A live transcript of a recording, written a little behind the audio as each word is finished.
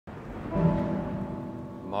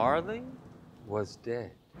Marley was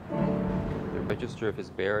dead. The register of his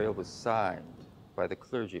burial was signed by the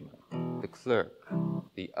clergyman, the clerk,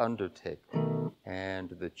 the undertaker, and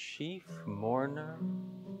the chief mourner,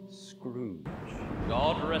 Scrooge.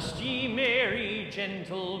 God rest ye merry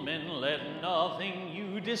gentlemen, let nothing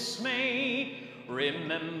you dismay.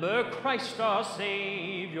 Remember Christ our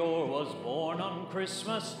Savior was born on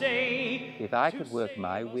Christmas Day. If I could work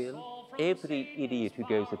my will, every idiot who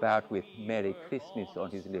goes about with Merry Christmas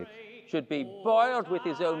on his lips should be boiled with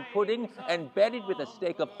his own pudding and buried with a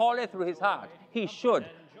stake of holly through his heart. He should.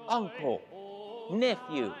 Uncle,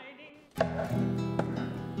 nephew.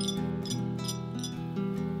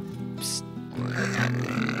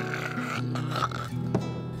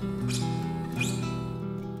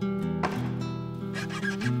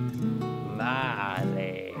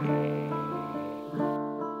 Marley.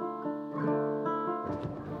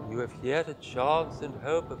 You have yet a chance and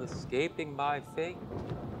hope of escaping my fate.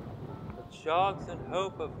 A chance and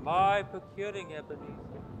hope of my procuring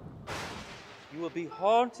Ebenezer. You will be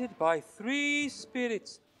haunted by 3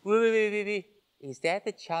 spirits. Wait. Is that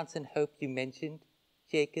the chance and hope you mentioned,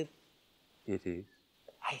 Jacob? It is.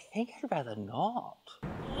 I think I'd rather not.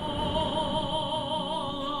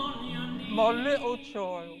 My little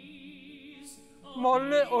child. My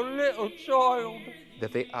little child.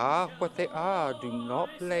 That they are what they are, do not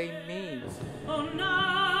blame me.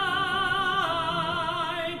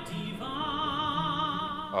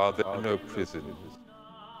 Are there no prisons?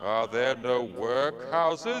 Are there no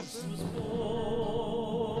workhouses?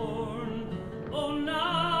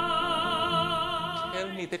 Tell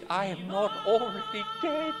me that I am not already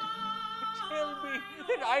dead. Tell me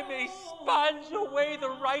that I may sponge away the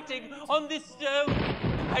writing on this stone.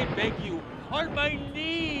 I beg you, on my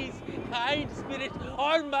knees, kind spirit,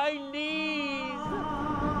 on my knees.